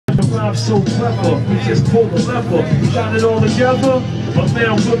rhyme so clever, we just pull the lever. Got it all together, my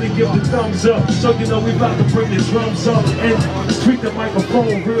man really give the thumbs up. So you know we about to bring the drums up and tweak the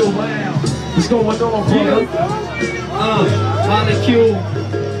microphone real loud. What's going on, brother? Molecule.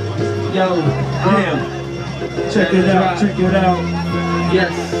 Yo, check it out, check it out.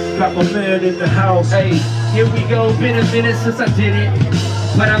 Yes. Got my man in the house. Hey, here we go. Been a minute since I did it,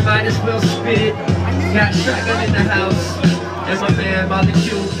 but I might as well spit it. Got shotgun in the house, and my man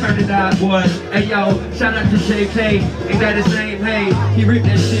Molecule turned it out. What? Hey yo, shout out to JK, ain't that his name? Hey, he ripped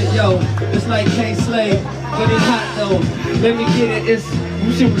that shit, yo. It's like K-Slave, but it's hot though. Let me get it, this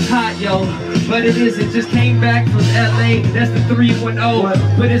shit was hot, yo. But it isn't, just came back from LA, that's the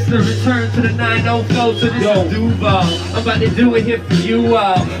 310. But it's the return to the 904, so this is Duval. I'm about to do it here for you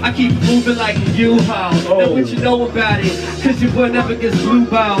all. I keep moving like a U-Haul. Now what you know about it, cause your boy never gets blue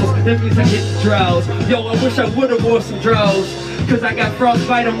balls. That means I get the draws. Yo, I wish I would've wore some draws, cause I got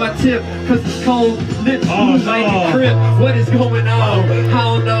frostbite on my tip, cause it's cold, lips blue like a crib. What is going on? I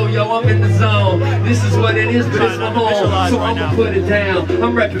don't know, yo, I'm in the zone. This is what it is, but it's my home, so I'ma put it down.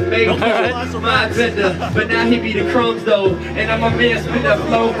 I'm reppin' Mindbender, but now he be the Crumz though, and I'm a man spin that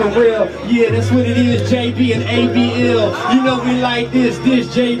flow for real. Yeah, that's what it is, JB and ABL. You know we like this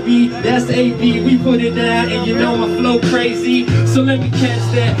JB, that's AB. We put it down, and you know I flow crazy. So let me catch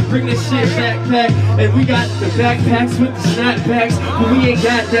that, bring this shit backpack, and we got the backpacks with the snapbacks, but we ain't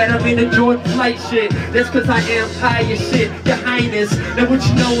got that. I'm in the Jordan flight shit. That's cause I am high as shit, your highness. Now what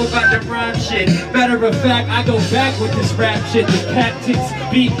you know about the rhyme shit? Matter of fact, I go back with this rap shit. The tactics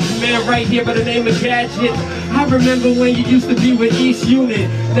beat man right here by the name of Gadget. I remember when you used to be with East Unit.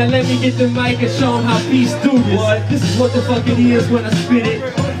 Now let me get the mic and show them how peace do this. This is what the fuck it is when I spit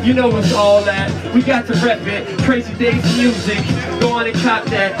it. You know it's all that. We got to rep it. Crazy Days music. Go on and cop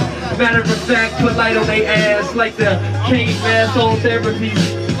that. Matter of fact, put light on they ass like the caveman's on therapy.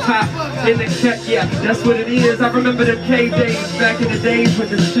 Top in the cat, yeah, that's what it is. I remember them cave days back in the days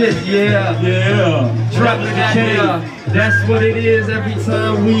with the shit, yeah. Dropping that here. That's what it is every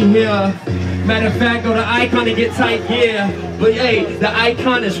time we here. Matter of fact, go to icon and get tight, yeah. But hey, the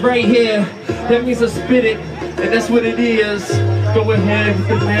icon is right here. That means I spit it, and that's what it is. Go ahead with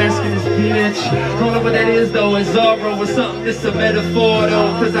the mask in this bitch. Don't know what that is though, it's Zorro or something, it's a metaphor though.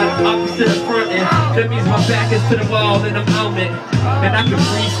 Cause I'm opposite of frontin'. That means my back is to the wall and I'm on it. And I can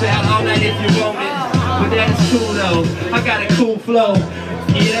freestyle all night if you want it. But that is cool though, I got a cool flow.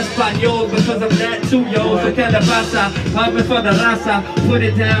 Yeah, that's Espanol because I'm that too, yo. So calabasa, poppin' for the raza. Put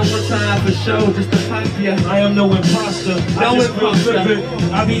it down one time for show, just to pop ya. I am no imposter.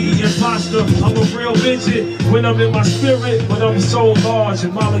 I be eating pasta. I'm a real midget when I'm in my spirit. When I'm so large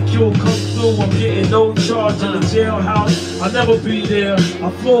and Molecule comes through, I'm getting no charge in the jailhouse. I'll never be there.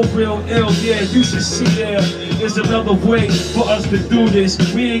 I flow real ill, yeah. You should see there. There's another way for us to do this.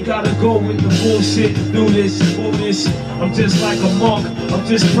 We ain't gotta go with the bullshit to do this. I'm just like a monk. I'm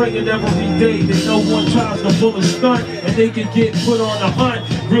just praying every day that no one tries to pull a stunt and they can get put on a hunt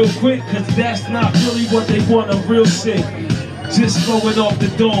real quick, cause that's not really what they want, a real sick. Just throwing off the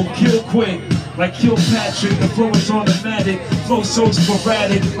dome, kill quick. Like Kill Patrick, the flow is automatic. Flow so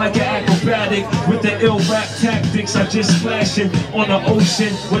sporadic, like an acrobatic. With the ill rap tactics, I just splashing on the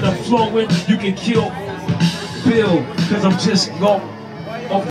ocean. When I'm flowing, you can kill Bill, cause I'm just low.